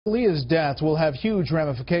Scalia's death will have huge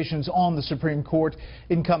ramifications on the Supreme Court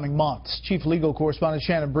in coming months. Chief Legal Correspondent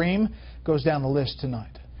Shannon Bream goes down the list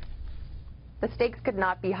tonight. The stakes could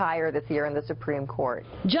not be higher this year in the Supreme Court.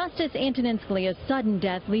 Justice Antonin Scalia's sudden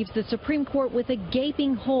death leaves the Supreme Court with a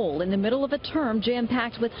gaping hole in the middle of a term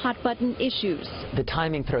jam-packed with hot-button issues. The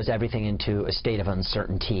timing throws everything into a state of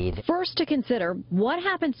uncertainty. First to consider, what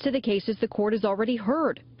happens to the cases the court has already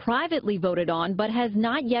heard, privately voted on, but has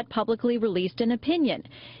not yet publicly released an opinion,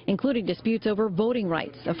 including disputes over voting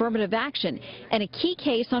rights, affirmative action, and a key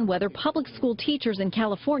case on whether public school teachers in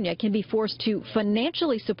California can be forced to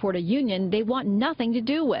financially support a union they want nothing to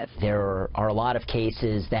do with. There are a lot of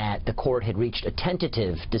cases that the court had reached a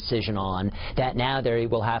tentative decision on that now they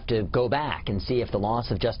will have to go back and see if the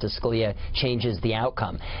loss of Justice Scalia changes the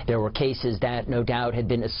outcome. There were cases that no doubt had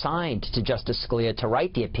been assigned to Justice Scalia to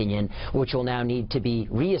write the opinion, which will now need to be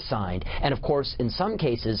reassigned. And of course, in some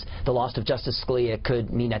cases, the loss of Justice Scalia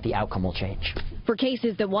could mean that the outcome will change. For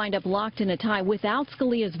cases that wind up locked in a tie without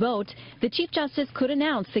Scalia's vote, the Chief Justice could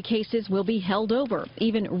announce the cases will be held over,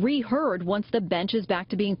 even reheard once the bench is back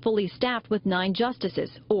to being fully staffed with 9 justices.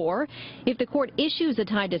 Or, if the court issues a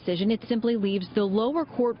tie decision, it simply leaves the lower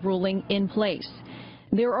court ruling in place.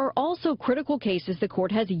 There are also critical cases the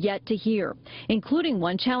court has yet to hear, including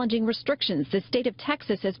one challenging restrictions the state of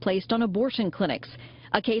Texas has placed on abortion clinics.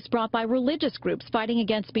 A case brought by religious groups fighting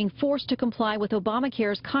against being forced to comply with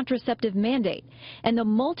Obamacare's contraceptive mandate, and the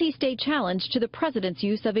multi-state challenge to the president's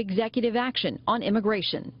use of executive action on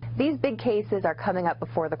immigration. These big cases are coming up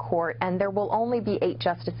before the court, and there will only be 8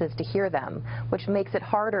 justices to hear them, which makes it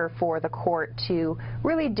harder for the court to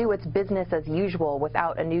really do its business as usual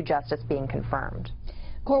without a new justice being confirmed.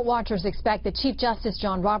 Court watchers expect that Chief Justice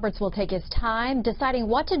John Roberts will take his time deciding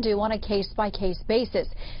what to do on a case-by-case basis.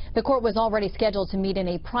 The court was already scheduled to meet in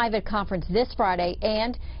a private conference this Friday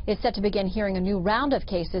and is set to begin hearing a new round of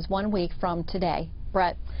cases 1 week from today.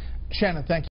 Brett. Shannon, thank you.